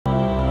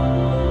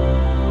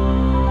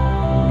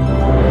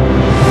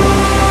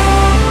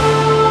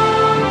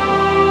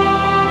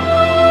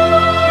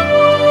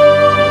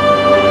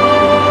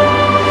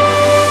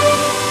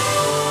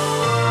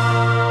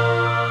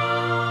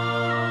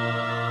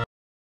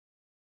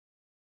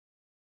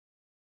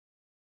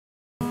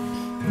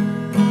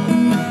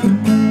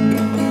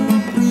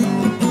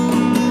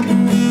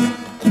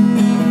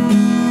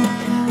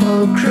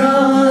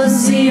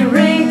cross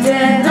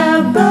erected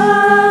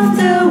above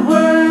the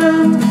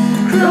world,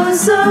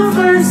 cross of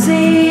our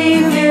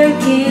Savior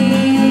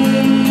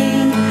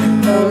King.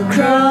 O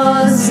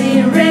cross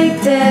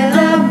erected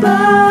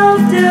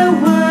above the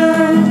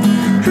world,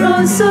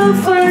 cross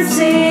of our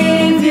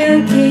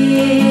Savior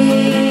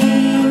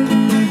King.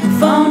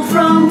 Fount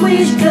from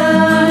which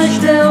gush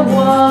the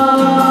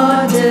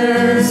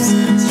waters,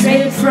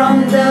 straight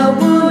from the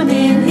wound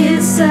in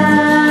his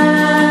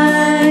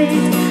side,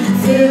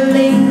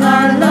 filling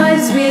our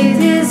lives with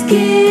his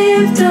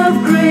gift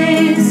of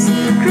grace,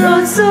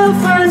 cross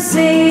of our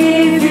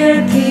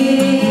Savior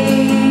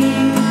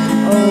King.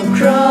 O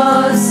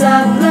cross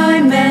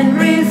sublime and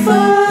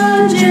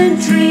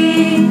refulgent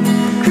tree,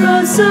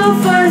 cross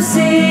of our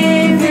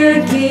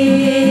Savior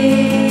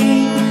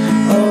King.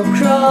 O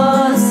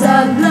cross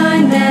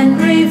sublime and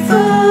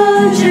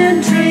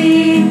refulgent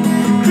tree,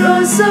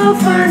 cross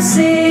of our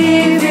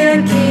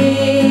Savior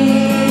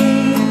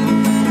King.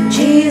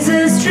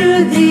 Jesus,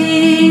 through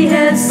thee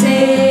hath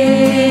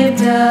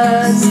saved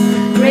us,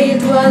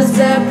 great was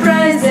the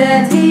price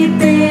that he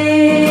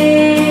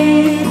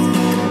paid.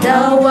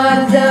 Thou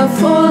art the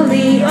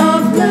folly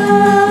of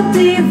love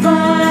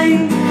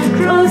divine,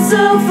 cross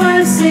of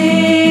our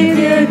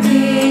Savior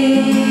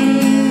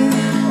King.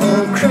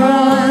 O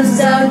cross,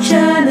 thou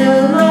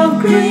channel of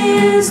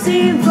grace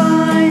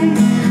divine,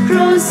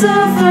 cross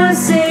of our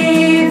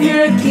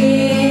Savior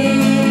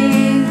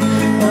King.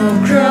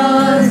 O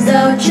cross,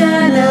 thou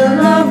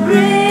channel of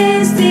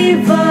grace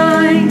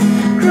divine,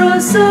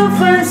 cross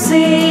of our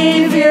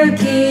Savior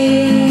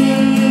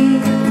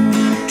King.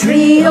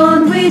 Tree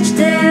on which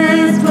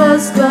death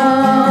was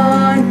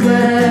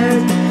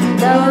conquered,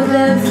 thou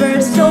the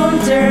first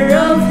altar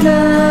of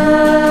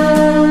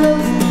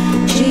love.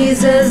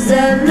 Jesus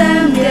the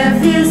Lamb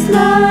gave his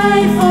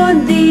life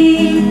on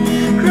thee,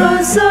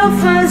 cross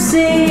of our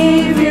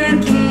Savior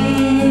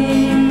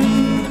King.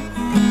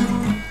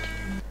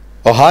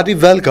 A hearty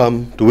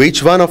welcome to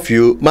each one of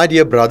you, my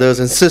dear brothers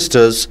and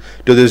sisters,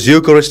 to this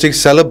Eucharistic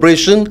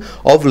celebration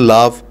of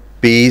love,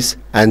 peace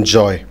and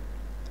joy.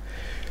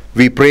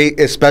 We pray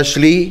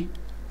especially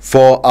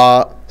for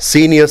our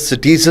senior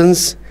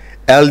citizens,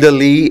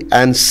 elderly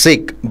and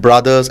sick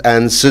brothers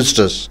and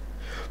sisters.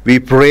 We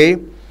pray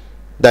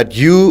that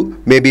you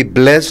may be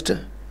blessed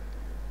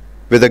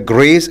with the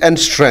grace and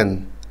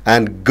strength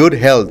and good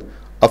health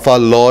of our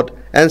Lord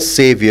and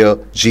Savior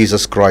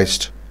Jesus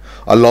Christ.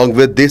 Along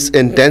with this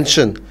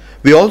intention,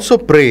 we also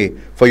pray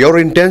for your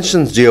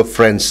intentions, dear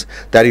friends,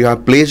 that you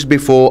have placed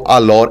before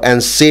our Lord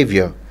and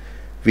Savior.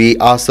 We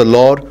ask the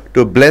Lord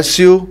to bless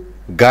you,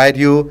 guide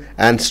you,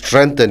 and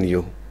strengthen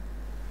you.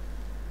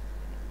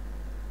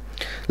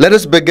 Let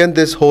us begin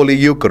this Holy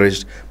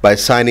Eucharist by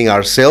signing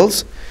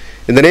ourselves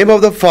in the name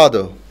of the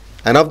Father,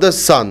 and of the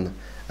Son,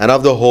 and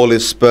of the Holy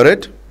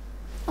Spirit.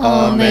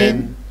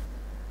 Amen.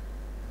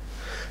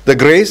 The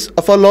grace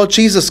of our Lord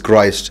Jesus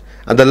Christ,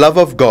 and the love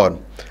of God,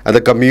 and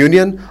the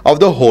communion of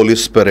the Holy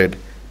Spirit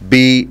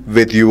be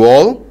with you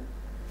all.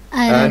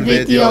 And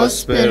with your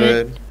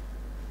spirit.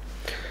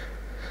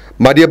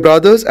 My dear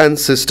brothers and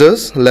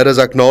sisters, let us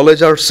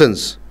acknowledge our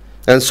sins,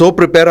 and so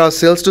prepare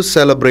ourselves to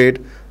celebrate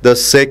the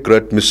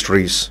sacred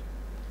mysteries.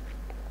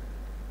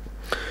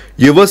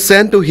 You were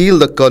sent to heal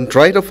the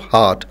contrite of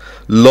heart.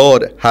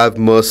 Lord, have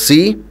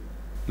mercy.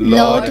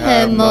 Lord,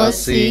 have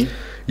mercy.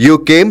 You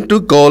came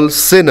to call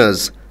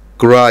sinners.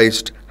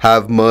 Christ,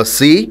 have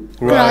mercy.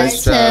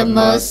 Christ, have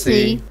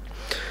mercy.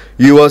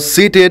 You are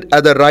seated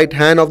at the right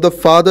hand of the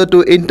Father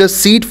to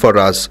intercede for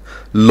us.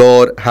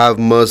 Lord, have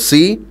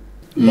mercy.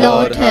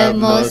 Lord, have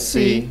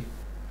mercy.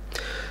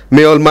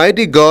 May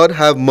Almighty God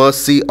have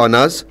mercy on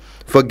us,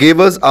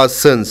 forgive us our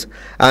sins,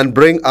 and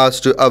bring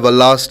us to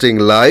everlasting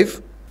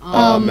life.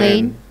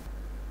 Amen.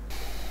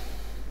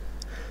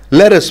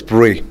 Let us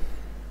pray.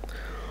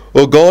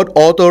 O God,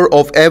 author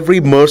of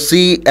every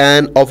mercy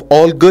and of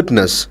all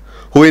goodness,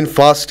 who in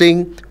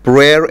fasting,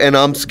 prayer and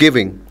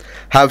almsgiving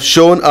have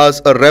shown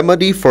us a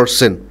remedy for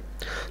sin,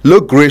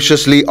 look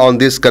graciously on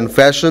this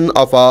confession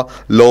of our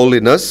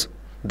lowliness,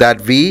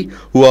 that we,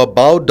 who are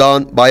bowed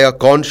down by our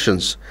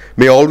conscience,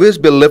 may always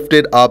be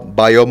lifted up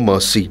by your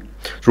mercy.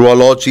 Through our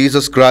Lord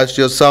Jesus Christ,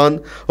 your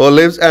Son, who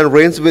lives and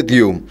reigns with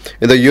you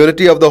in the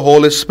unity of the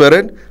Holy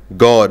Spirit,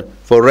 God,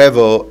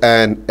 forever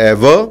and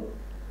ever.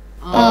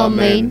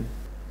 Amen.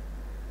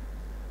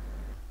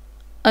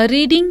 A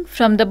reading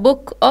from the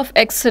book of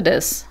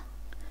Exodus,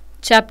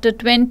 chapter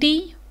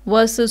 20,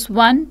 verses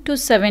 1 to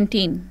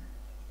 17.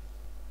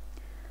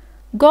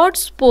 God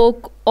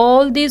spoke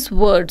all these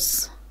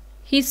words.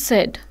 He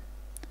said,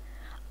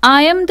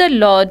 I am the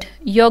Lord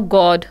your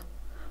God,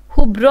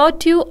 who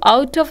brought you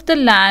out of the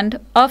land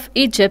of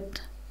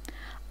Egypt,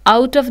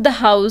 out of the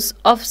house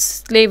of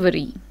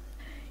slavery.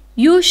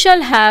 You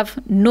shall have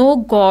no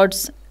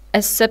gods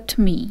except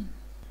me.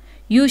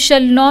 You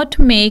shall not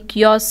make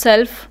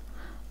yourself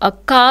a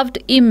carved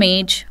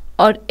image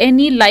or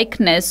any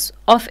likeness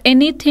of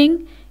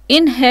anything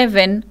in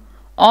heaven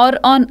or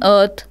on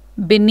earth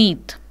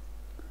beneath,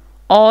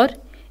 or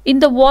in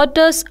the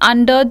waters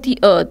under the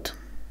earth.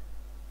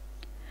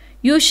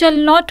 You shall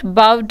not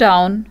bow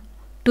down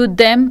to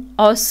them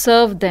or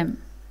serve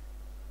them.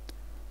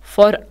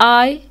 For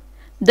I,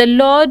 the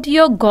Lord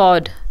your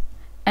God,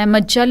 am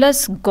a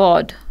jealous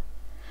God,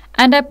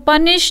 and I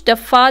punish the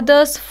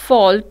father's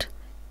fault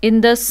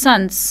in the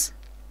sons,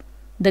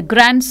 the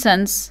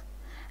grandsons,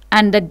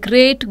 and the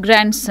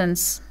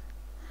great-grandsons,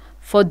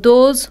 for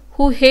those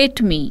who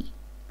hate me.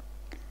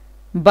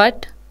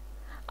 But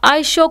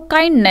I show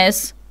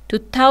kindness to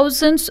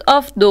thousands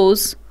of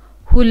those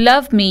who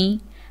love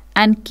me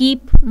and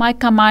keep my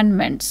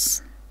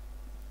commandments.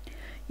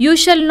 You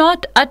shall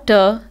not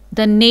utter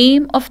the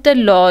name of the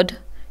Lord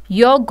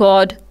your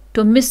God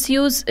to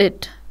misuse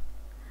it,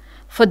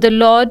 for the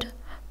Lord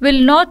will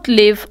not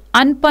leave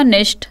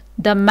unpunished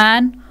the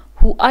man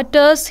who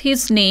utters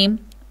his name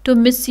to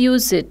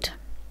misuse it.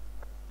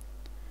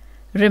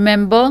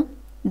 Remember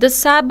the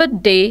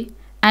Sabbath day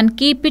and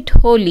keep it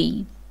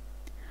holy.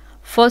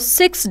 For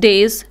 6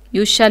 days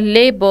you shall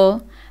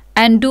labor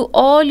and do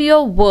all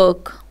your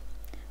work,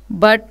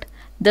 but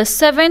the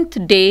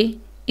 7th day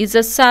is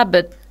a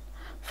Sabbath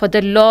for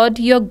the Lord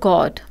your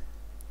God.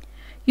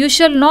 You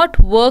shall not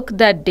work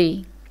that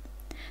day,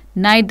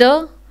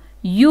 neither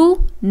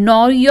you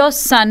nor your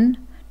son,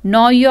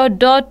 nor your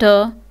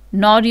daughter,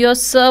 nor your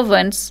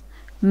servants,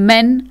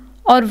 men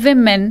or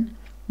women,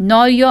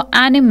 nor your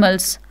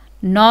animals,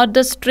 nor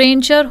the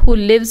stranger who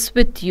lives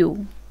with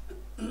you.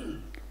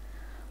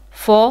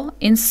 For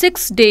in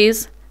 6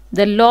 days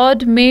the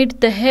Lord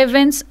made the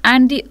heavens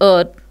and the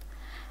earth,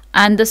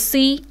 and the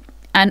sea,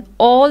 and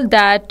all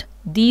that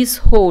these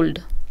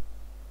hold.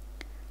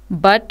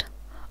 But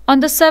on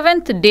the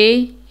 7th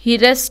day he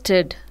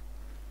rested.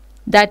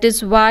 That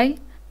is why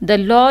the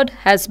Lord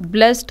has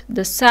blessed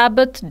the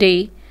Sabbath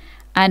day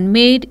and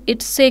made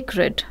it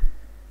sacred.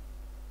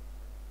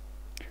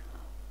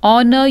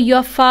 Honor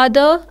your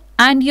father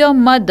and your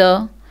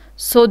mother,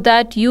 so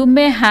that you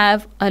may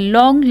have a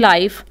long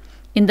life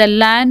in the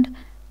land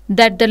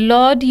that the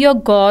Lord your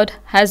God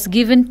has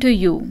given to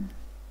you.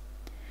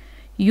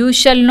 You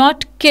shall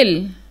not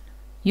kill,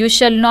 you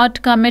shall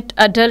not commit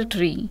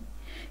adultery,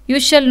 you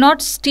shall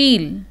not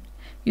steal,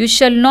 you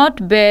shall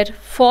not bear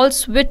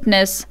false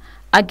witness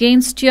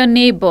against your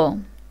neighbor.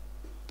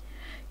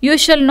 You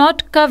shall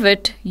not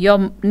covet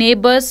your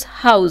neighbor's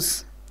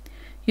house.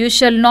 You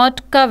shall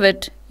not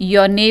covet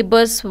your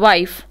neighbor's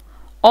wife,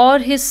 or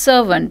his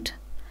servant,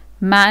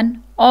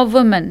 man or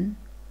woman,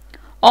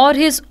 or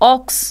his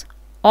ox,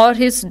 or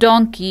his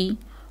donkey,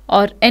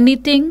 or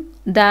anything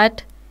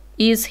that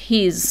is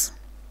his.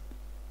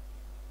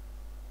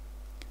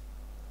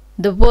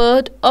 The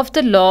word of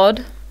the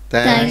Lord.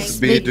 Thanks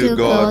be to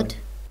God.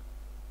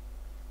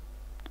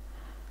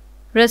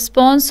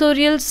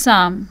 Responsorial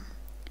Psalm.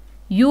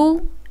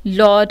 You,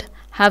 Lord,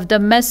 have the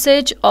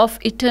message of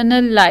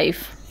eternal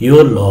life.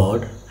 You,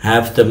 Lord,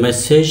 have the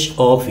message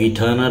of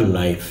eternal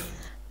life.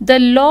 The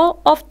law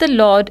of the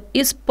Lord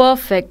is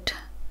perfect.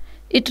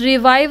 It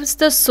revives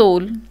the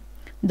soul.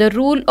 The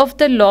rule of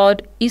the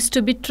Lord is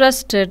to be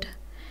trusted.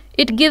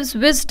 It gives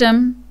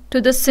wisdom to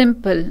the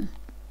simple.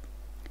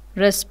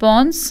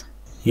 Response.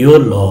 You,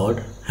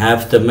 Lord,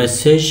 have the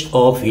message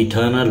of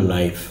eternal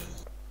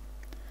life.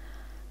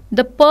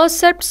 The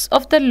precepts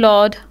of the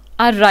Lord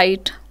are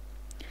right.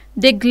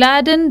 They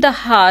gladden the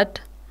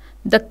heart.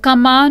 The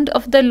command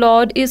of the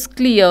Lord is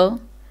clear.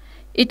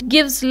 It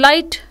gives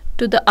light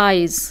to the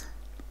eyes.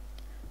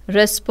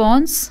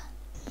 Response.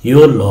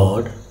 You,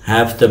 Lord,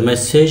 have the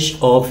message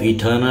of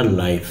eternal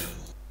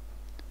life.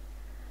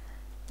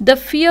 The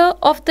fear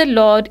of the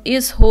Lord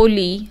is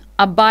holy,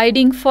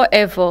 abiding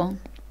forever.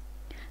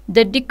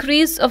 The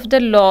decrees of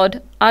the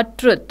Lord are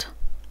truth,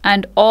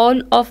 and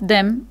all of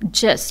them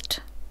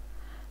just.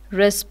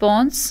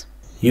 Response.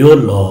 You,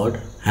 Lord,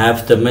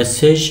 have the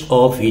message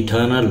of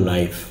eternal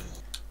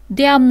life.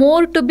 They are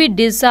more to be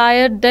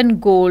desired than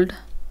gold,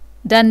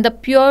 than the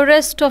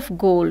purest of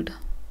gold,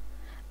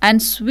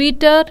 and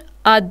sweeter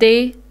are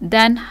they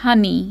than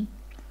honey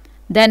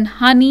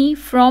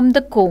from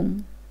the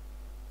comb.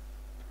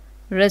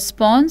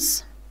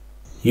 Response.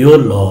 You,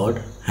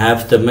 Lord,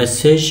 have the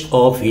message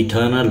of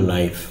eternal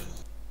life.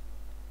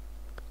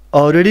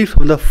 A reading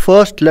from the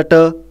first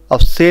letter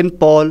of St.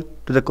 Paul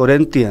to the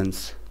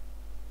Corinthians,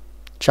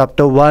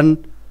 chapter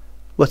 1,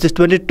 verses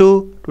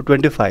 22 to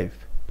 25.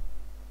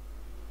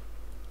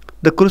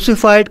 The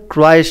crucified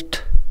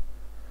Christ,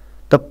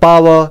 the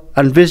power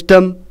and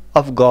wisdom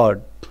of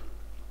God.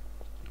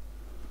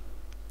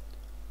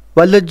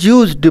 While the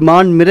Jews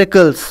demand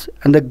miracles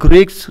and the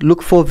Greeks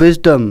look for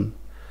wisdom,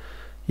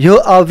 here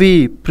are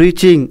we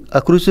preaching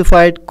a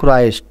crucified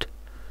Christ.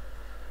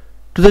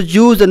 To the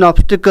Jews an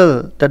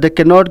obstacle that they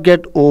cannot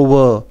get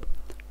over,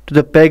 to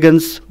the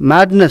pagans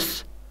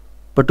madness,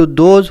 but to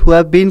those who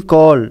have been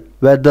called,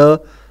 whether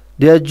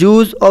they are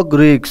Jews or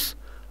Greeks,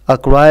 a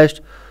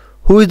Christ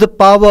who is the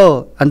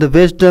power and the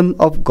wisdom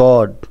of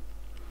God.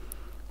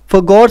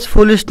 For God's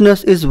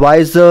foolishness is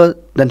wiser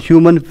than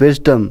human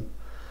wisdom,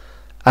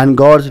 and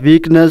God's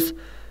weakness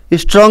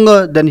is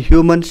stronger than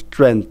human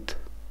strength.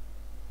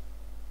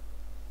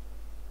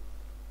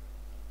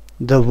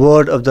 The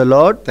word of the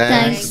Lord.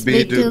 Thanks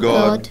be to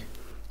God.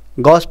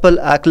 Gospel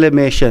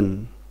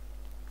acclamation.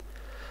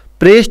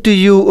 Praise to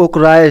you, O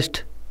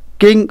Christ,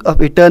 King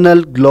of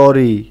eternal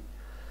glory.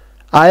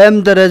 I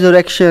am the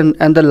resurrection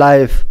and the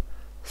life,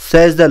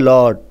 says the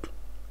Lord.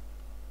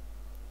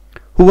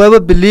 Whoever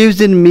believes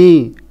in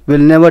me will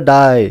never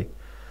die.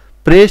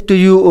 Praise to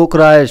you, O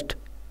Christ,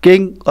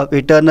 King of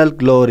eternal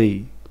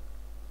glory.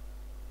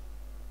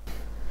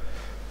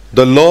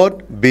 The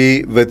Lord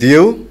be with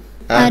you.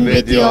 And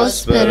with your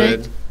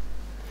spirit.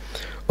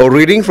 A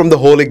reading from the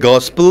Holy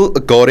Gospel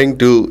according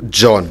to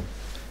John.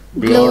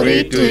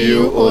 Glory to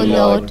you, O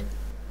Lord.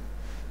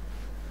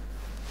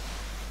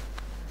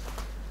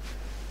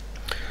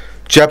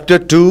 Chapter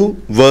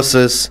 2,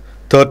 verses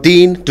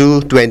 13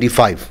 to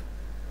 25.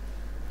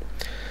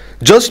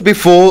 Just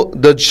before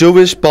the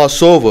Jewish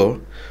Passover,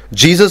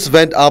 Jesus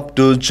went up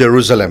to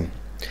Jerusalem.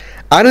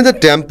 And in the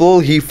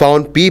temple he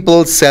found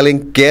people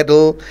selling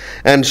cattle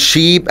and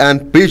sheep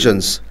and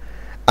pigeons,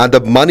 and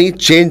the money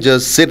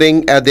changers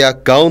sitting at their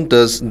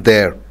counters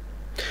there.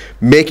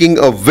 Making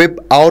a whip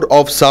out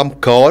of some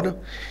cord,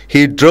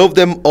 he drove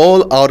them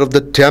all out of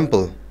the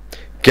temple,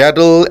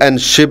 cattle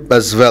and sheep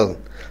as well,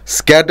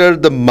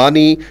 scattered the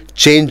money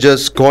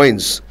changers'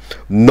 coins,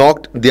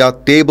 knocked their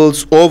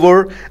tables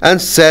over, and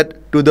said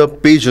to the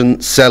pigeon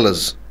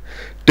sellers,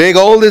 "Take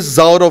all this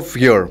out of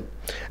here,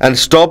 and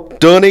stop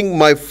turning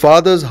my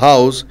Father's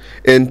house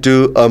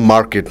into a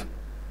market."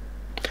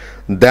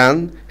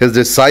 Then his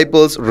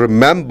disciples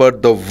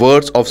remembered the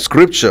words of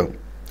Scripture,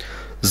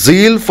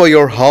 "Zeal for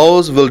your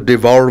house will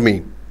devour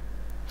me."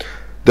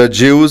 The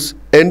Jews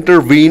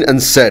intervened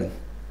and said,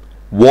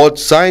 "What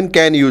sign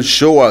can you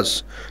show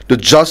us to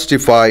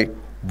justify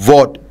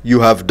what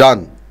you have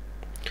done?"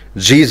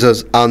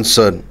 Jesus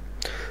answered,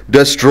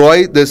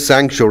 "Destroy this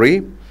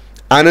sanctuary,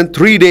 and in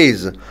 3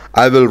 days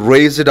I will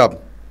raise it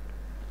up."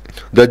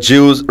 The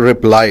Jews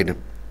replied,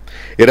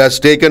 "It has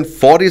taken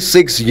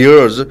 46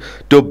 years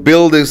to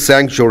build this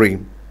sanctuary.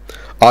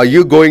 Are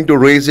you going to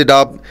raise it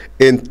up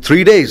in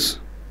 3 days?"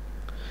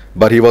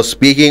 But he was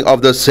speaking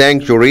of the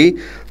sanctuary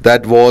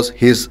that was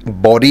his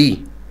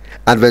body.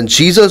 And when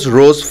Jesus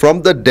rose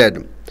from the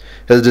dead,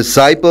 his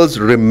disciples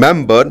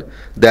remembered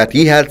that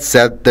he had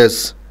said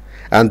this,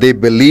 and they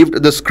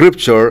believed the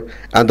Scripture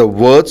and the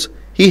words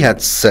he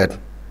had said.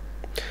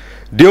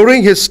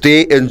 During his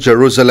stay in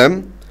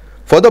Jerusalem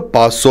for the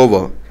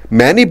Passover,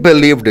 many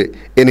believed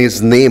in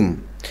his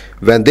name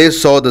when they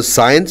saw the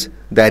signs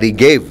that he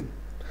gave.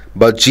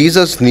 But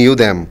Jesus knew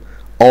them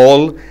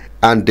all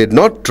and did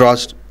not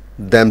trust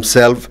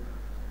themselves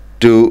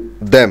to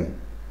them.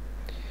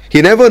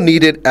 He never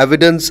needed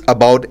evidence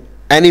about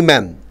any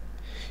man.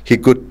 He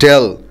could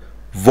tell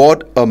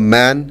what a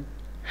man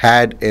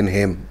had in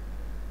him.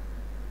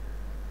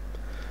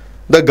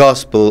 The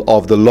Gospel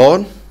of the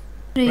Lord.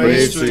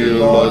 Praise to you,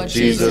 Lord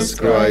Jesus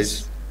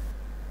Christ.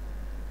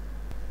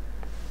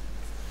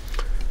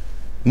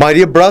 My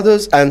dear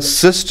brothers and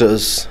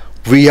sisters,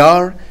 we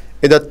are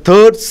in the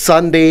third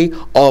Sunday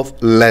of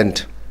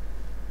Lent.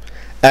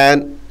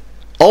 And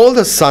all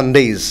the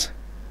Sundays,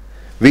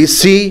 we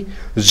see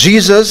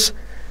Jesus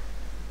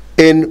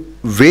in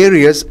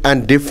various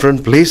and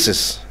different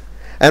places.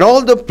 And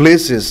all the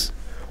places,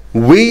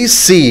 we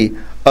see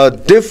a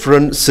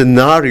different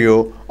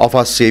scenario of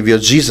our Savior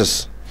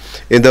Jesus.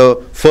 In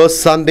the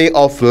first Sunday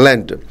of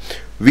Lent,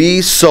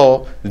 we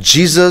saw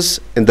Jesus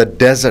in the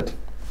desert,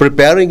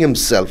 preparing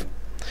himself.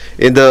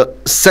 In the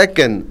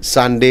second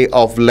Sunday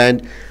of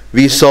Lent,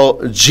 we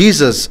saw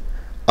Jesus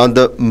on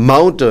the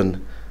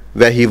mountain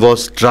where he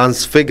was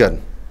transfigured.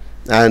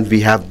 And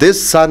we have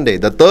this Sunday,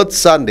 the third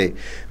Sunday,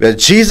 where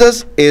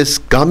Jesus is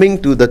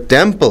coming to the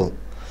temple.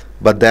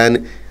 But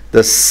then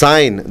the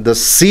scene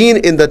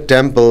in the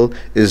temple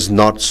is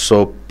not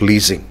so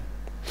pleasing.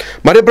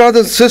 My dear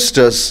brothers and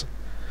sisters,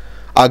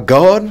 our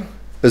God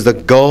is the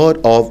God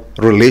of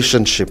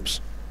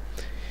relationships.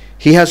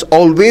 He has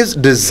always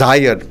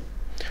desired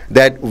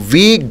that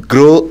we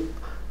grow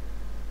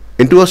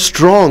into a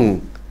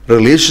strong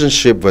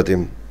relationship with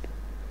him.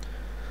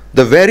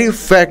 The very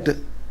fact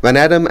when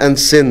Adam and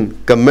sin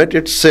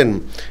committed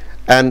sin,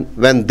 and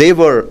when they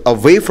were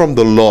away from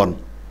the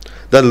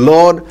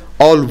Lord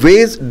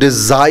always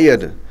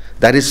desired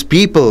that his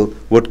people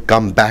would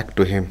come back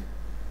to him.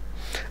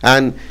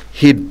 And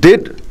he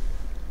did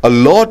a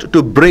lot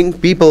to bring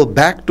people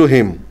back to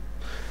him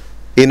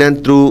in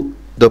and through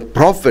the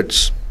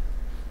prophets.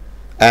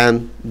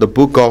 And the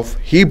book of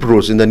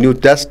Hebrews in the New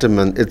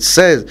Testament, it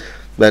says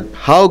that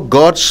how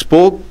God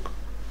spoke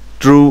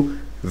through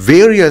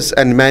various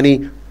and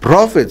many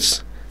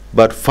prophets,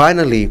 but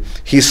finally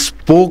he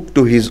spoke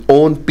to his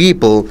own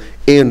people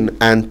in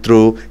and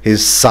through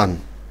his Son.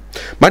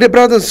 My dear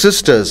brothers and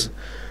sisters,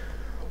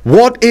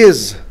 what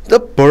is the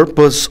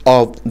purpose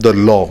of the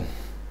law?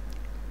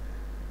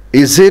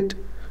 Is it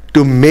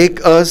to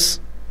make us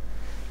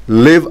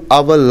live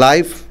our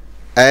life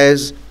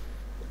as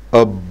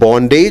a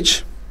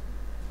bondage?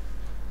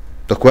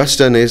 The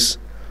question is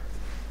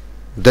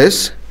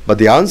this, but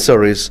the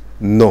answer is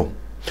no.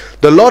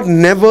 The Lord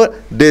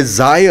never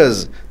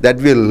desires that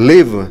we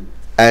live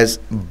as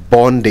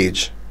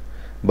bondage,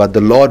 but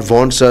the Lord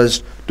wants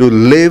us to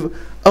live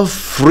a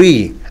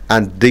free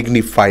and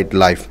dignified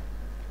life.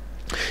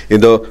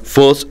 In the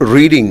first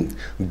reading,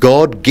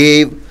 God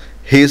gave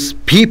his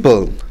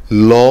people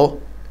law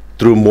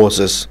through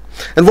Moses.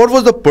 And what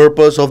was the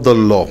purpose of the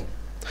law?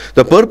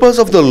 The purpose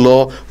of the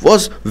law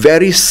was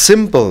very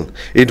simple.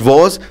 It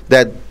was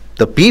that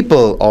the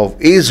people of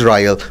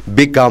Israel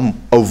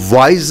become a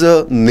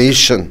wiser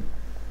nation.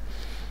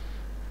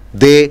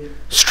 They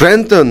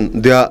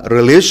strengthen their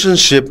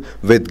relationship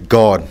with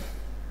God.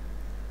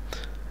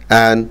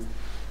 And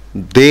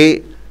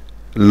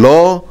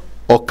law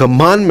or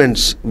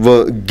commandments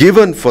were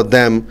given for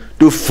them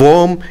to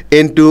form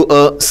into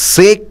a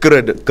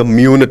sacred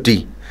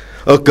community.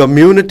 A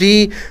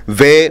community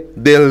where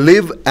they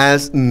live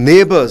as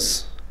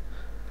neighbors,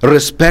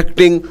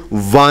 respecting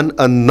one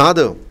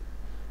another,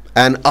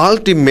 and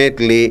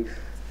ultimately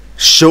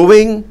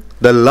showing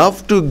the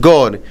love to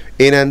God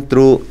in and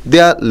through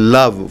their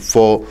love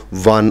for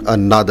one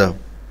another.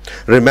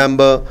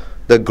 Remember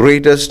the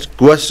greatest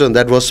question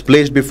that was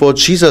placed before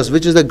Jesus,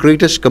 which is the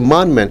greatest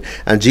commandment.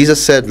 And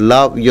Jesus said,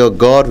 love your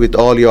God with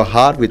all your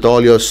heart, with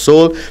all your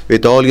soul,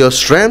 with all your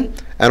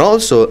strength, and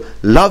also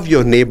love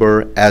your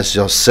neighbor as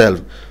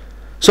yourself.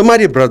 So my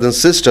dear brothers and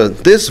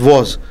sisters, this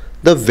was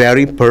the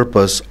very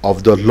purpose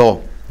of the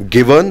law,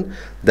 given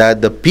that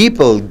the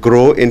people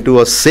grow into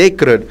a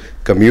sacred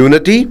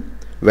community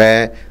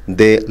where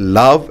they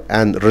love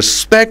and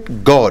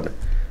respect God,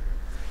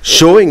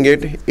 showing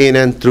it in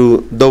and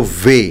through the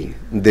way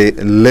they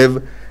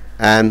live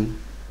and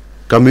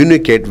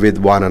communicate with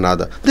one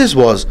another. This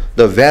was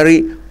the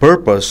very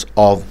purpose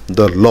of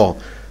the law,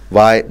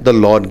 why the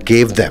Lord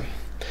gave them.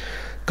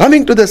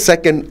 Coming to the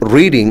second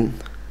reading,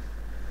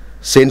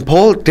 St.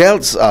 Paul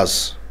tells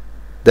us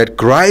that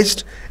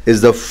Christ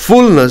is the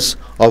fullness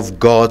of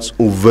God's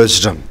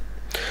wisdom.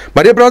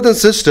 My dear brothers and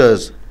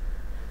sisters,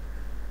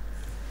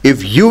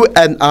 if you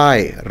and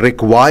I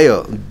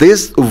require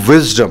this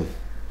wisdom,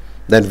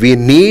 then we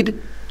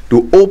need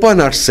to open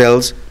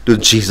ourselves to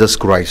Jesus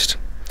Christ.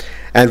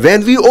 And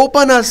when we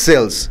open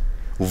ourselves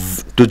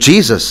to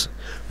Jesus,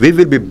 we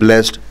will be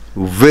blessed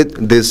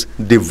with this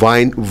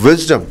divine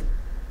wisdom,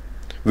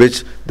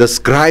 which the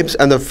scribes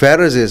and the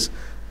Pharisees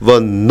were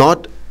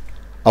not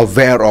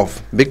aware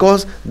of,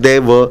 because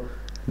they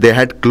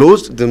had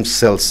closed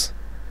themselves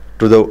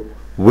to the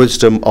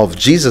wisdom of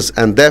Jesus,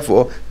 and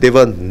therefore they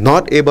were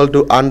not able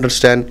to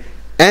understand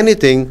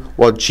anything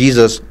what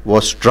Jesus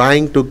was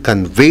trying to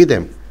convey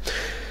them.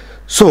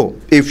 So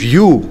if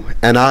you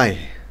and I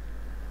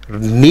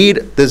need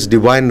this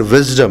divine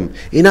wisdom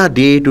in our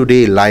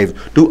day-to-day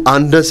life to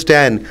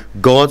understand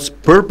God's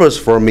purpose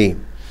for me,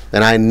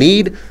 then I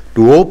need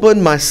to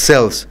open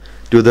myself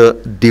to the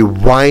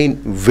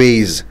divine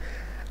ways,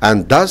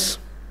 and thus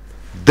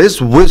this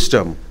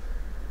wisdom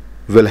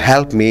will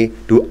help me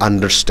to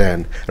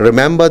understand.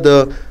 Remember,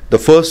 the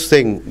first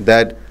thing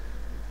that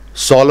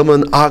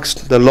Solomon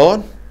asked the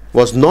Lord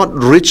was not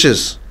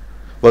riches,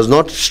 was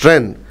not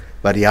strength,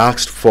 but he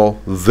asked for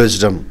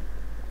wisdom.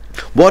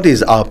 What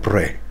is our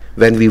prayer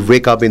when we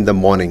wake up in the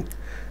morning,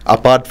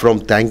 apart from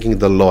thanking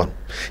the Lord?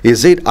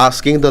 Is it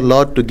asking the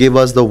Lord to give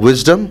us the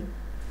wisdom?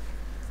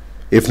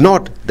 If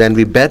not, then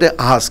we better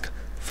ask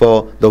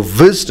for the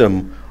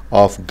wisdom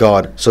of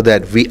God, so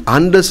that we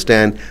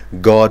understand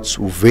God's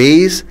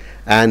ways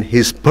and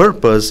his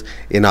purpose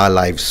in our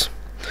lives.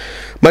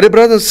 My dear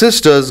brothers and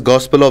sisters,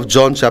 Gospel of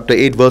John chapter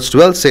 8 verse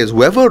 12 says,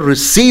 whoever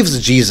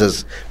receives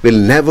Jesus will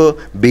never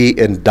be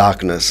in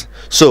darkness.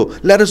 So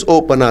let us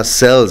open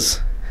ourselves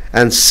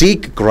and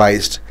seek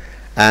Christ,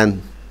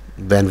 and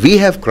when we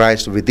have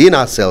Christ within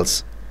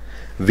ourselves,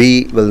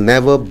 we will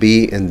never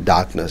be in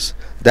darkness.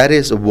 That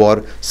is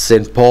what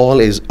St. Paul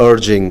is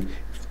urging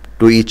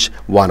to each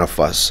one of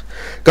us.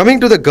 Coming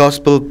to the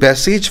gospel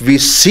passage, we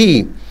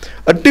see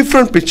a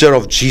different picture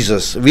of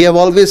Jesus. We have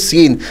always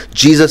seen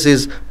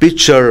Jesus'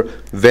 picture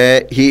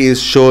where he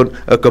is shown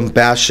a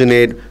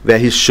compassionate, where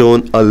he's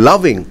shown a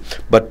loving.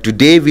 But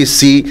today we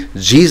see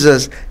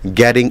Jesus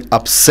getting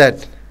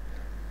upset,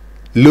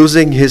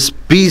 losing his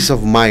peace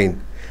of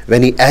mind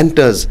when he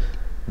enters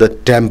the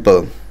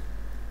temple.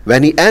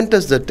 When he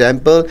enters the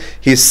temple,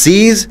 he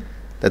sees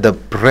that the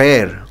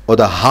prayer or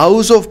the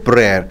house of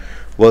prayer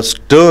was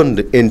turned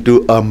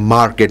into a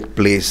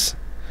marketplace.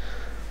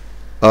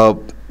 A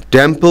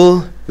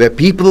temple where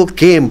people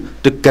came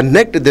to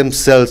connect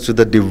themselves to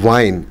the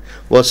divine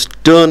was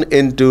turned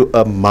into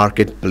a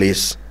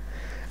marketplace.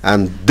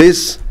 And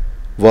this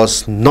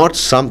was not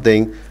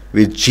something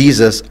which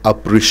Jesus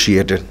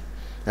appreciated.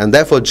 And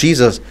therefore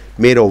Jesus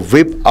made a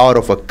whip out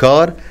of a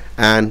car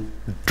and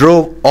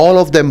drove all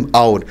of them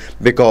out,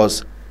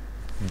 because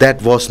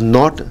that was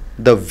not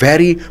the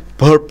very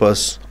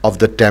purpose of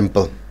the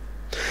temple.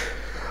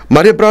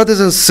 My dear brothers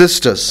and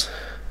sisters,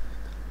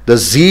 the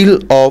zeal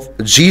of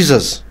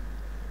Jesus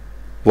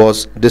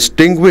was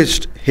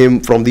distinguished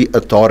him from the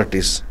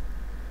authorities.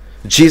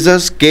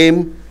 Jesus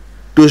came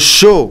to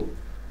show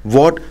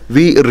what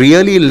we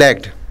really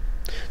lacked.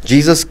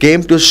 Jesus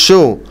came to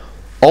show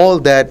all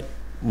that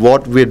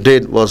what we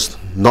did was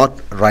not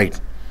right.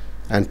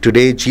 And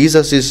today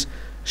Jesus is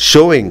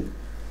showing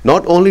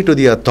not only to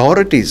the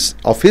authorities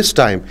of his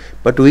time,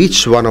 but to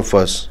each one of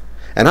us,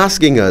 and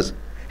asking us,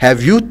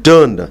 have you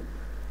turned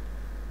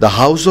the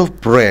house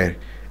of prayer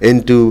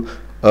into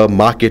a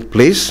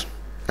marketplace?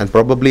 And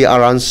probably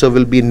our answer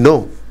will be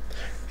no.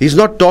 He's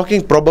not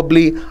talking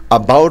probably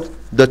about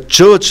the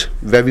church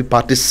where we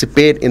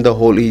participate in the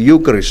Holy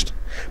Eucharist,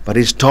 but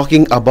he's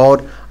talking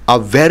about our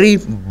very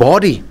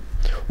body,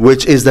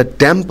 which is the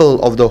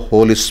temple of the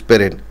Holy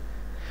Spirit.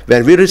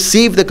 When we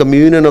receive the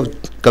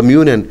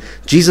communion,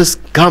 Jesus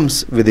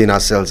comes within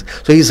ourselves.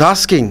 So he's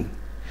asking,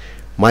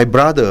 my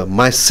brother,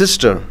 my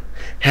sister,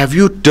 have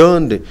you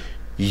turned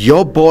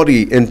your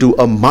body into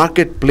a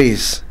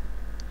marketplace,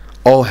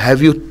 or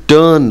have you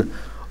turned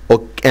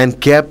and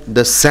kept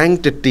the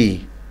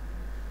sanctity?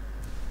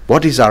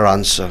 What is our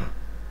answer?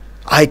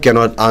 I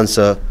cannot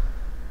answer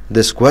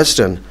this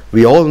question.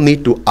 We all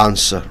need to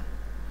answer.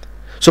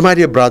 So my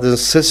dear brothers and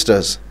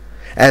sisters,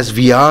 as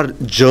we are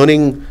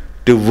journeying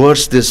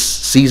towards this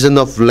season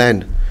of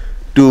Lent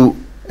to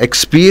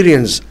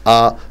experience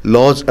our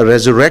Lord's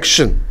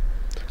resurrection,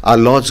 our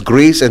Lord's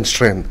grace and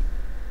strength,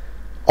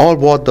 all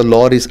what the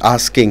Lord is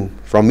asking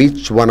from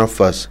each one of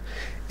us,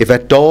 if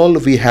at all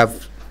we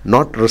have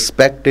not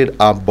respected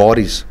our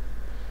bodies,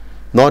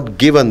 not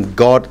given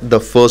God the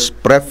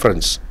first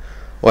preference,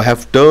 or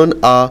have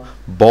turned our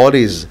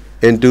bodies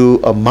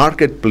into a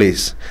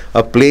marketplace,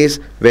 a place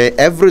where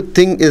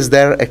everything is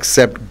there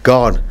except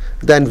God,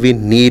 then we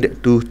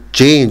need to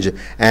change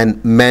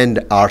and mend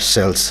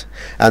ourselves.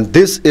 And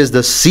this is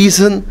the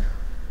season,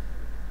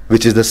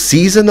 which is the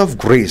season of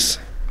grace,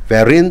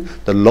 wherein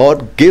the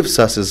Lord gives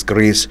us His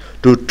grace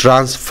to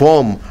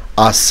transform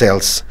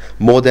ourselves.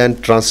 More than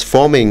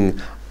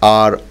transforming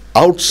our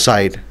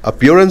outside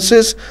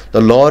appearances, the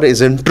Lord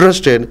is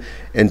interested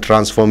in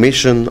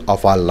transformation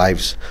of our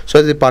lives. So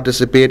as we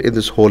participate in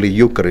this Holy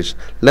Eucharist,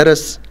 let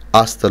us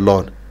ask the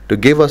Lord to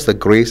give us the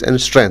grace and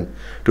strength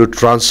to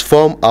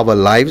transform our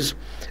lives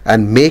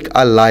and make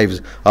our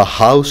lives a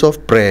house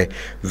of prayer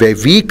where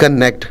we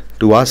connect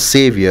to our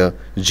Savior,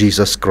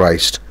 Jesus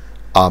Christ.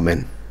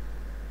 Amen.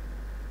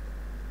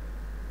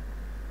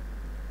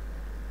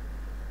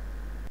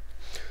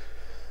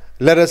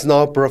 Let us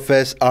now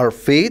profess our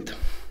faith.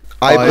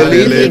 I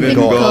believe in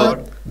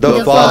God,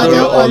 the Father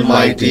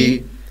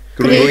Almighty,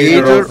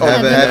 creator of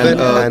heaven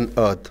and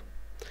earth,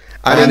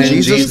 and in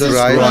Jesus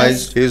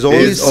Christ, His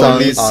only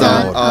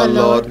Son, our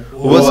Lord,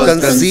 who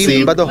was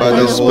conceived by the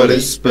Holy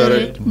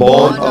Spirit,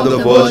 born of the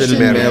Virgin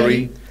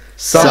Mary,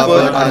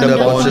 suffered under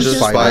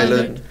Pontius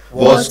Pilate,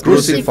 was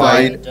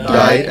crucified,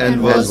 died,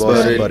 and was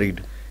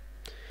buried.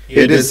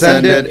 He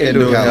descended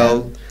into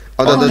hell.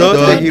 On the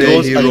third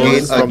day He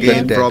rose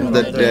again from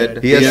the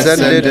dead. He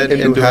ascended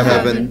into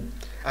heaven,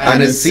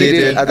 and is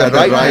seated at the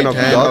right hand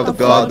of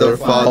God the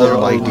Father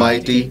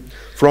Almighty.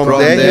 From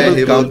there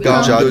He will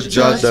come to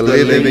judge the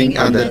living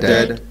and the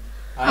dead.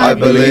 I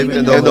believe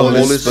in the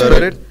Holy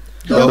Spirit,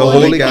 the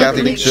Holy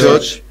Catholic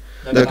Church,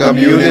 the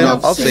communion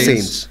of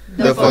saints,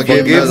 the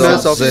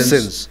forgiveness of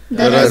sins,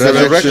 the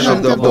resurrection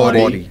of the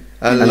body,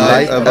 and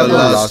life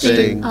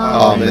everlasting.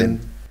 Amen.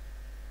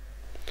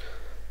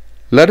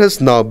 Let us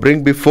now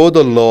bring before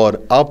the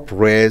Lord our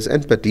prayers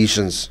and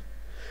petitions.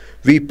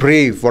 We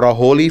pray for our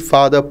Holy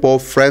Father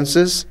Pope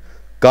Francis,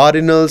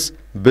 cardinals,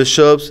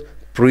 bishops,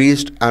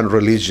 priests, and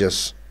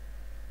religious.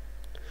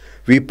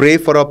 We pray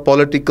for our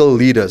political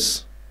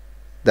leaders,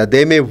 that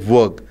they may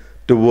work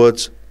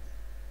towards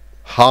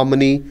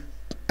harmony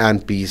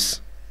and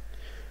peace.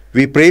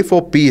 We pray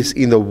for peace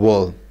in the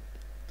world.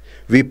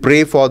 We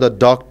pray for the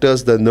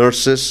doctors, the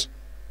nurses.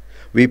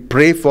 We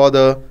pray for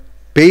the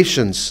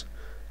patients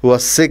who are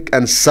sick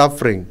and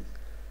suffering,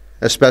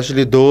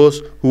 especially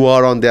those who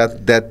are on their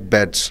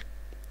deathbeds.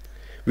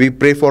 We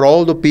pray for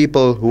all the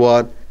people who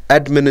are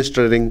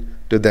administering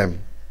to them.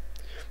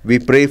 We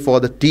pray for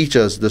the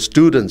teachers, the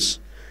students.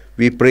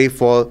 We pray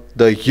for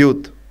the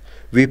youth.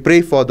 We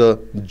pray for the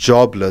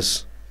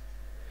jobless.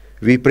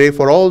 We pray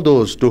for all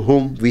those to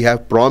whom we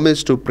have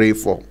promised to pray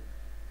for.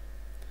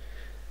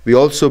 We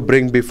also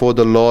bring before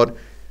the Lord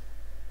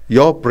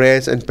your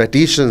prayers and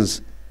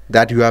petitions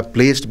that you have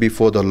placed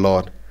before the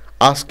Lord,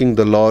 asking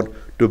the Lord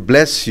to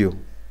bless you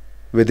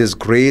with His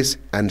grace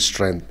and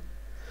strength.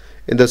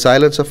 In the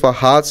silence of our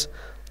hearts,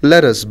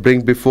 let us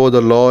bring before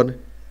the Lord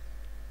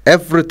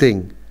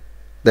everything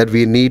that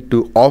we need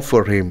to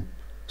offer Him,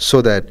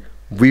 so that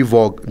we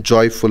walk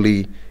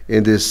joyfully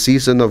in this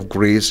season of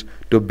grace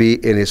to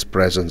be in His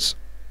presence.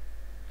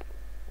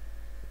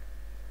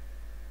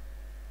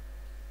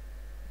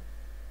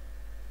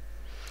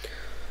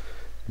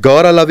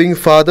 God, our loving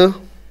Father,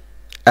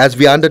 as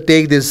we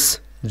undertake this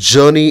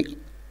journey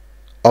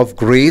of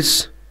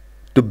grace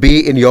to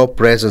be in your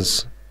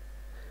presence,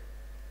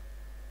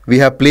 we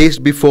have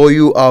placed before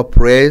you our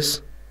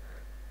prayers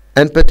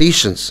and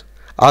petitions,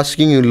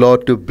 asking you,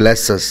 Lord, to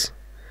bless us.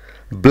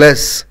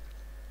 Bless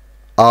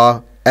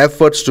our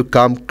efforts to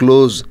come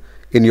close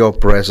in your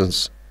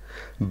presence.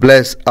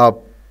 Bless our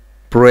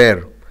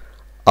prayer,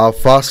 our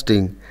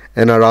fasting,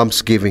 and our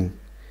almsgiving.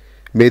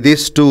 May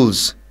these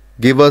tools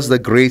give us the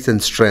grace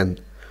and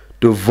strength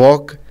to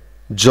walk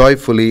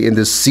joyfully in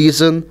this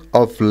season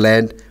of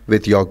Lent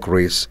with your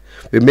grace.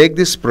 We make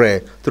this prayer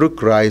through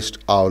Christ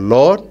our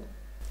Lord.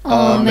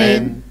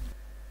 Amen.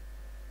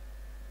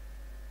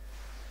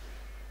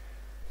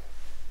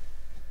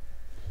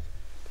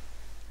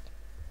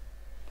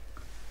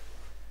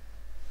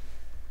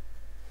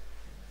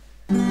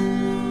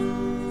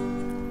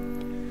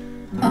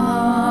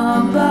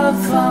 Abba,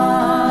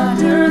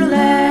 Father,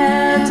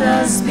 let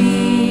us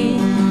be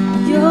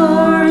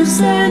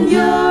yours and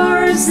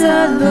yours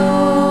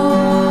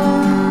alone.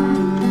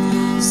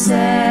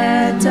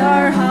 Set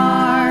our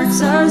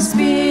hearts, our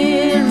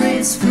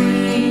spirits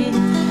free.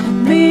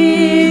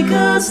 Make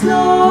us,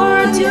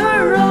 Lord,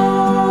 your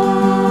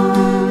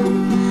own.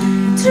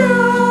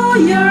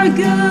 Through your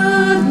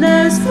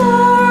goodness,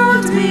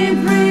 Lord, we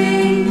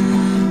bring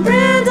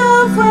bread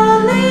of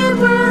our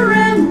labor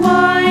and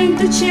wine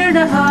to cheer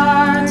the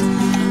heart,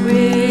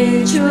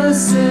 which will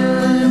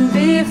soon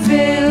be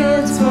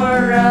filled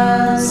for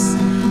us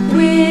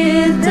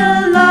with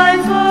the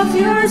life of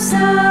your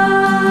Son.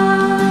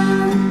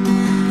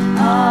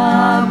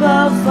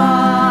 Abba,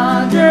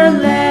 Father,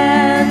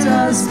 let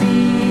us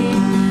be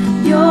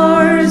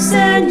yours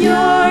and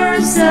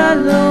yours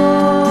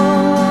alone.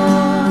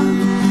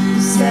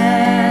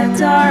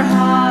 Set our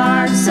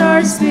hearts,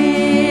 our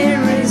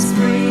spirits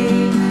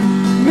free.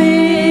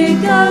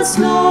 Make us,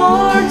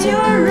 Lord,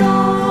 your own.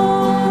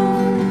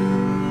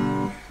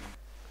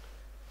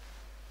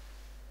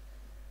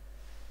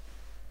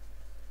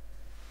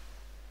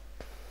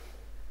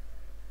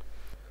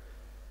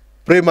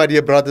 Pray, my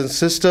dear brothers and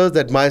sisters,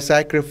 that my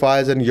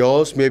sacrifice and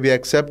yours may be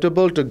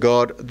acceptable to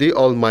God, the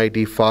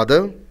Almighty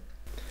Father.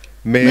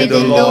 May the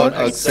Lord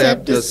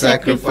accept the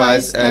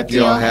sacrifice at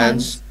your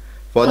hands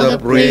for the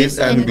praise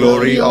and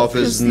glory of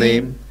his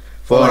name,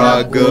 for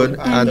our good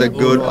and the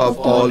good of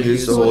all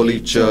his holy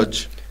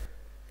church.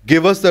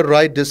 Give us the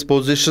right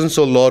dispositions,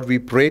 O Lord, we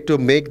pray, to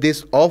make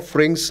these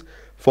offerings,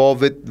 for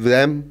with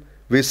them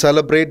we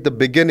celebrate the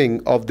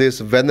beginning of this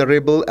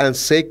venerable and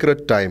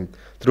sacred time,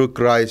 through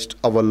Christ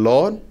our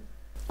Lord.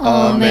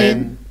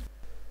 Amen.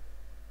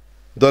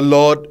 The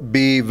Lord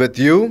be with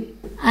you.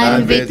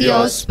 And with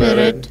your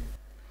spirit,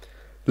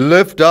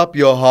 Lift up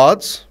your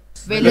hearts.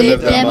 we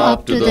lift them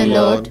up to the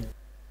Lord.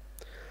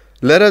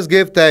 Let us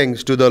give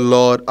thanks to the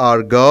Lord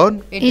our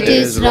God. It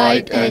is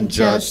right and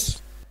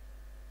just.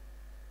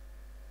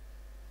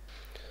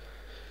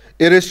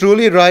 It is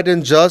truly right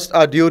and just,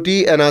 our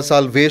duty and our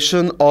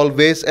salvation,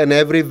 always and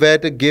everywhere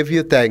to give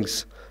you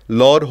thanks,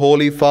 Lord,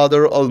 Holy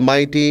Father,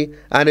 Almighty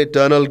and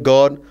eternal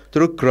God,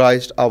 through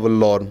Christ our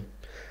Lord.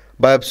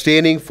 By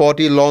abstaining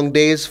 40 long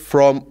days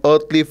from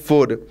earthly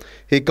food,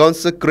 he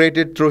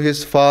consecrated through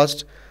his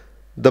fast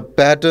the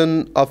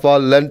pattern of our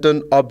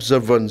Lenten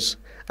observance,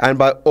 and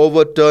by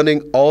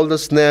overturning all the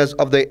snares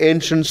of the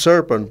ancient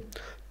serpent,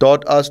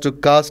 taught us to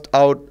cast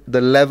out the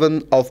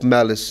leaven of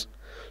malice,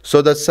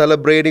 so that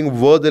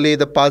celebrating worthily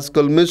the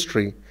Paschal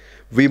mystery,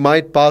 we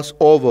might pass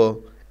over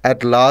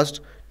at last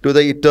to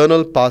the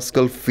eternal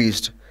Paschal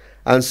feast,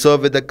 and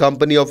serve with the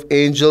company of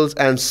angels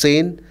and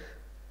saints.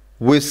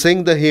 We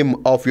sing the hymn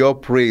of your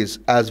praise,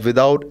 as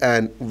without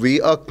end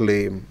we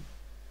acclaim.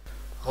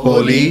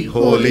 Holy,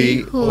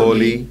 holy,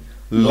 holy,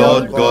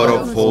 Lord God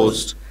of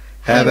hosts,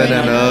 heaven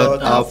and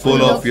earth are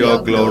full of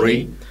your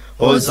glory.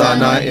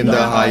 Hosanna in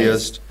the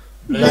highest.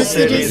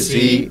 Blessed is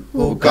he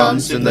who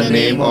comes in the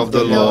name of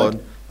the Lord.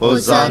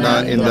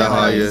 Hosanna in the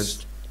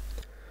highest.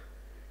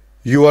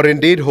 You are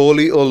indeed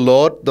holy, O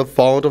Lord, the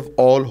fount of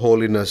all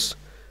holiness.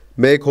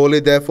 Make holy,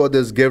 therefore,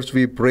 these gifts,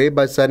 we pray,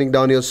 by sending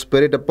down your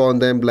Spirit upon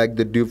them like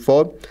the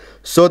dewfall,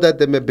 so that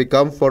they may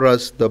become for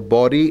us the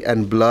body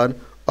and blood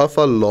of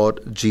our Lord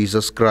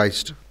Jesus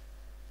Christ.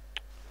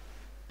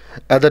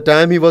 At the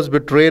time he was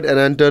betrayed and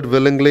entered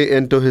willingly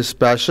into his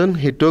passion,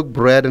 he took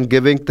bread and,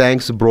 giving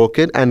thanks, broke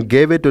it and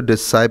gave it to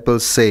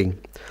disciples, saying,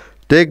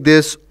 Take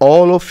this,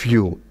 all of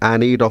you,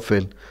 and eat of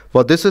it,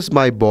 for this is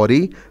my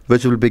body,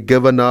 which will be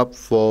given up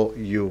for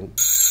you.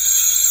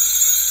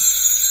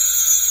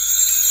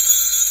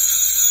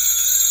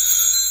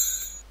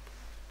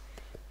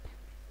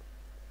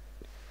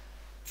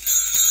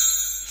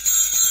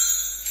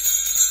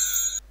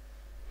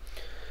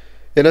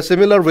 In a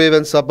similar way,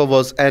 when supper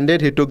was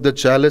ended, he took the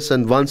chalice,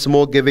 and once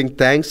more giving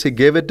thanks, he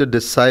gave it to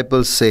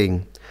disciples,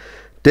 saying,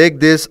 Take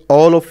this,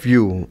 all of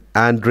you,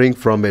 and drink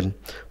from it,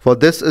 for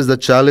this is the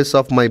chalice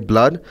of my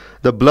blood,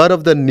 the blood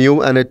of the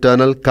new and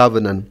eternal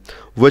covenant,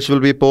 which will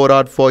be poured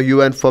out for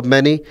you and for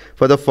many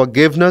for the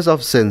forgiveness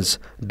of sins.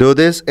 Do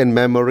this in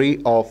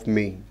memory of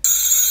me.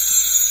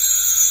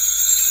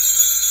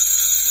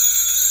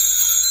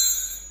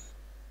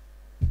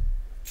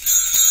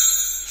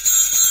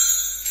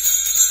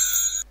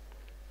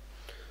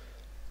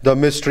 The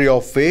mystery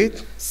of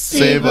faith.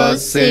 Save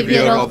us,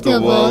 Saviour of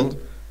the world,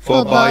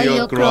 for by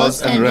your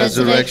cross and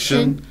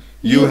resurrection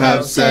you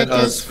have set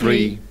us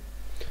free.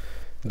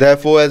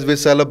 Therefore, as we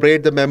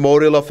celebrate the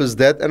memorial of his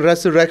death and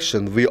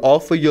resurrection, we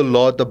offer you,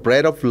 Lord, the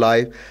bread of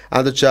life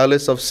and the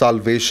chalice of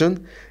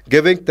salvation,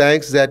 giving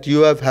thanks that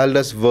you have held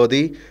us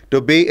worthy to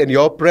be in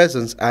your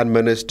presence and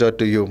minister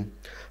to you.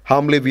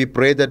 Humbly we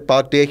pray that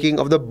partaking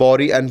of the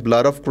body and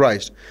blood of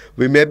Christ,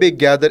 we may be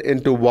gathered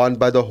into one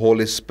by the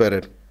Holy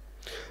Spirit.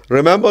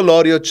 Remember,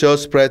 Lord, your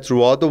church spread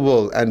throughout the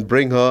world and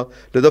bring her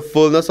to the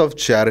fullness of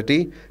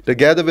charity,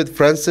 together with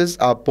Francis,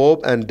 our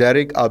Pope, and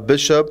Derek, our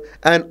Bishop,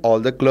 and all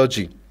the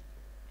clergy.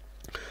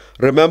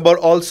 Remember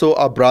also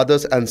our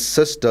brothers and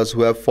sisters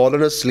who have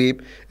fallen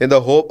asleep in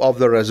the hope of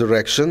the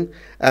resurrection,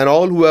 and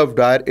all who have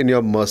died in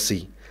your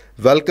mercy.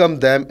 Welcome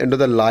them into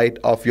the light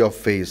of your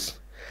face.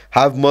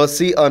 Have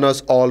mercy on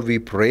us all, we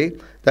pray,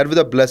 that with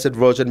the Blessed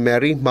Virgin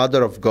Mary,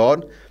 Mother of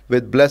God,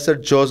 with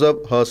blessed Joseph,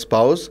 her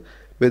spouse,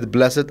 with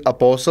blessed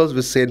apostles,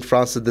 with Saint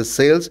Francis de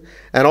Sales,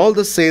 and all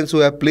the saints who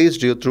have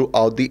pleased you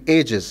throughout the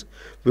ages,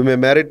 we may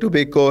merit to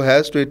be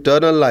co-heirs to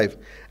eternal life,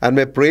 and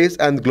may praise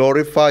and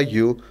glorify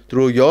you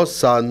through your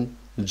Son,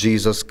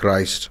 Jesus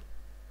Christ.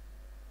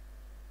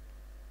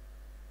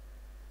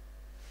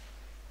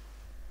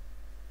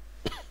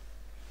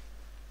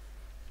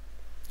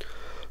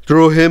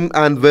 Through him,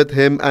 and with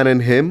him, and in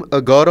him,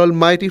 a God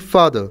Almighty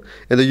Father,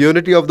 in the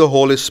unity of the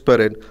Holy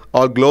Spirit,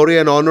 all glory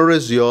and honor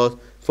is yours,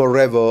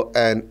 forever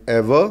and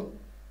ever.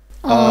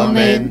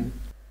 Amen.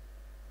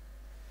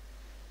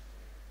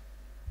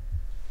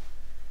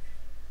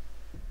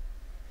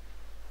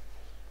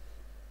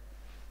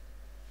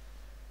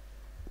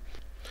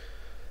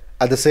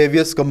 At the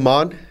Saviour's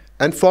command,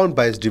 and formed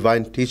by his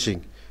divine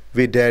teaching,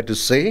 we dare to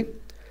say,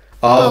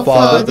 Our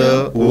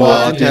Father, who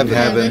art in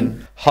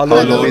heaven,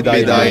 hallowed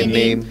be thy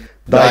name.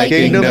 Thy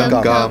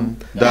kingdom come,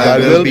 thy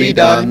will be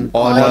done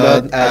on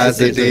earth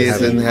as it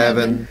is in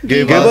heaven.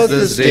 Give us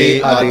this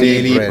day our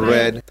daily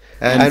bread,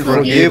 and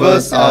forgive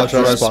us our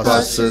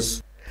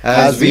trespasses,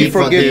 as we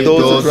forgive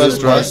those who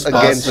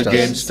trespass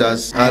against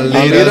us. And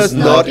lead us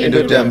not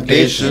into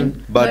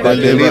temptation, but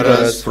deliver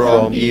us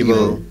from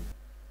evil.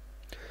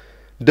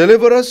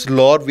 Deliver us,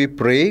 Lord, we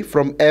pray,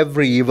 from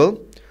every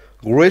evil.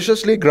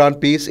 Graciously grant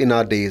peace in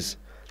our days,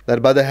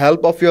 that by the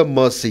help of your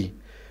mercy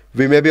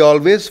we may be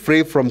always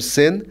free from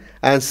sin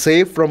and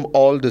safe from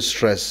all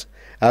distress,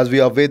 as we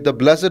await the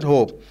blessed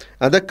hope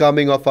and the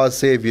coming of our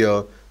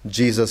Saviour,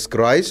 Jesus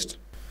Christ.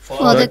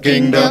 For the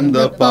kingdom,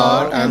 the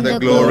power, and the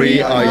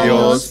glory are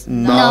yours,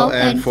 now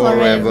and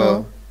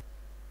forever.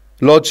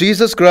 Lord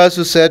Jesus Christ,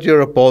 who said to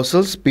your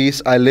apostles,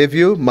 Peace I leave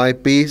you, my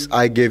peace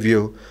I give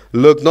you,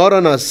 look not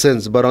on our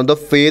sins, but on the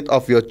faith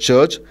of your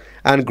church,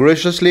 and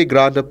graciously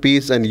grant a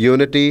peace and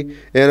unity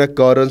in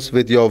accordance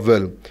with your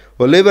will,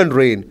 who live and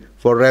reign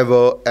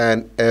forever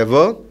and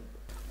ever.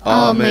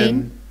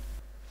 Amen.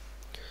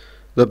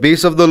 The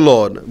peace of the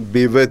Lord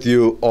be with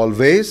you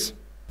always.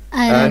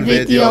 And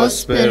with your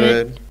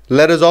spirit.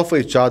 Let us offer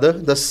each other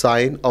the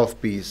sign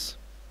of peace.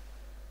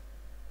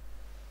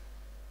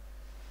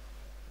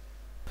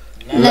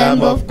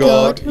 Lamb of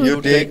God,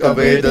 you take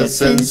away the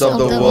sins of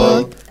the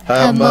world,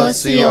 have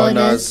mercy on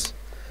us.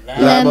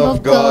 Lamb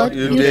of God,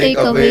 you take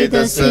away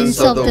the sins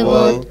of the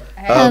world,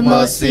 have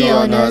mercy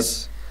on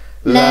us.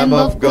 Lamb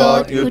of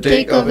God, you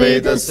take away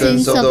the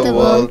sins of the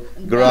world,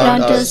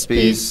 grant us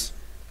peace.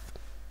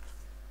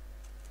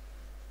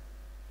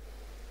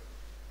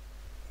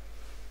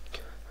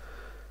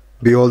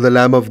 Behold the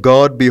Lamb of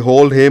God,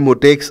 behold him who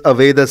takes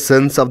away the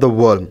sins of the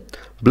world.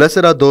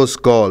 Blessed are those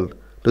called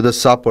to the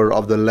supper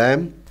of the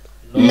Lamb.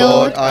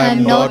 Lord, I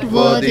am not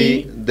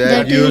worthy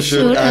that you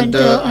should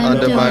enter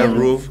under my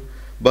roof,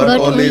 but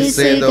only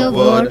say the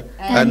word,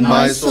 and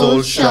my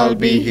soul shall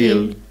be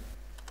healed.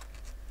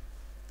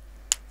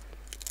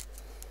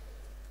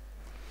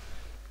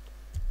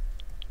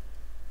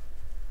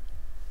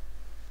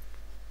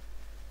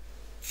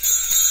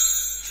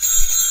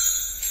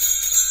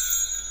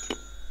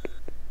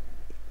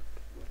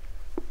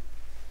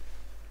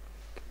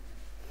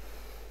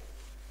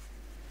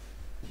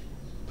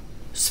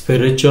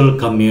 Spiritual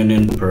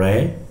Communion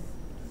Prayer.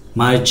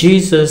 My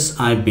Jesus,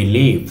 I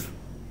believe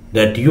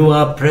that you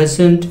are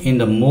present in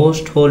the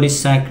most holy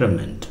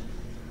sacrament.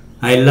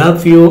 I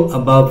love you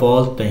above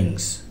all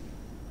things,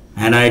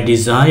 and I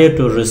desire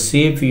to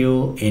receive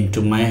you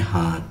into my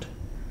heart.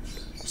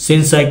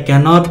 Since I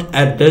cannot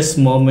at this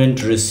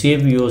moment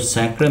receive you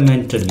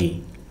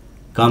sacramentally,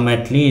 come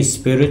at least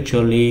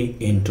spiritually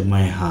into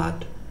my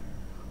heart.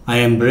 I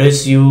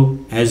embrace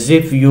you as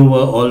if you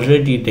were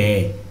already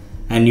there,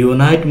 and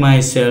unite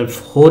myself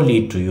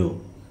wholly to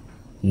you.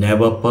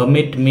 Never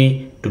permit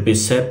me to be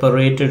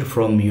separated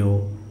from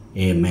you.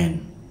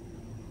 Amen.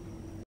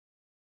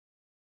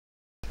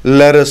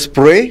 Let us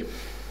pray.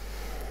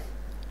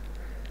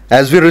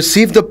 As we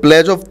receive the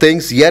pledge of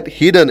things yet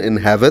hidden in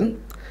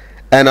heaven,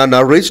 and are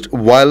nourished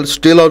while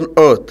still on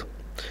earth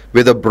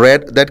with the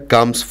bread that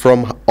comes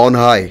from on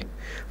high,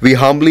 we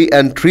humbly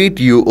entreat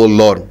you, O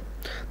Lord,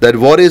 that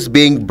what is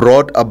being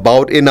brought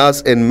about in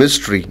us in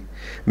mystery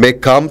may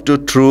come to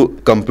true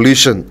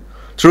completion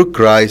through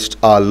Christ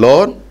our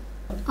Lord.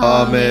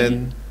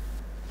 Amen.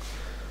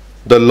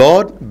 The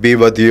Lord be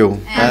with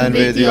you. And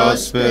with your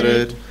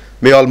spirit.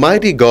 May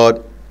Almighty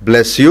God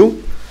bless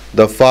you,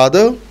 the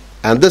Father,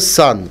 and the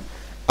Son,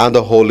 and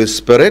the Holy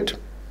Spirit.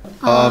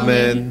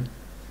 Amen.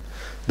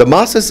 The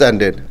Mass is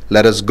ended.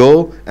 Let us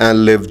go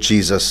and live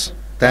Jesus.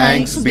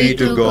 Thanks be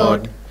to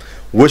God.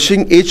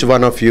 Wishing each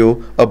one of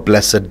you a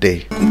blessed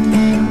day.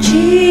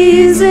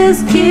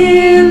 Jesus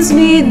keeps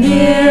me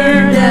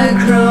near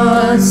the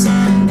cross,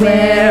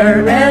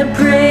 where a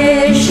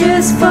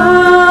precious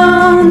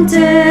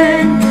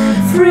fountain,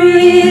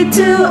 free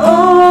to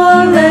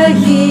all a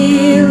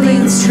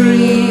healing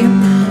stream,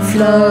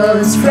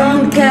 flows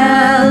from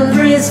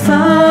Calvary's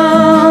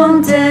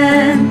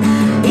fountain.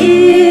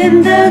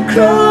 In the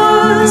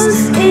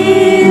cross,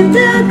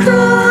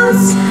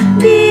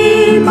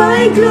 be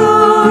my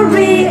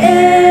glory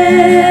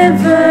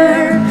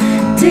ever,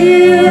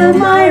 till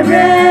my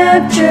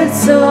raptured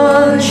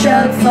soul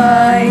shall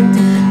find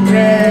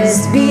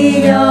rest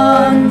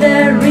beyond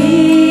the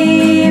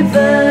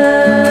river.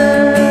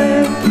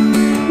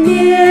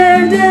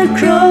 Near the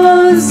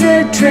cross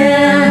a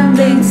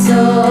trembling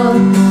soul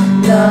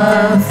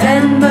love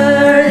and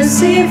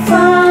mercy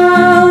found.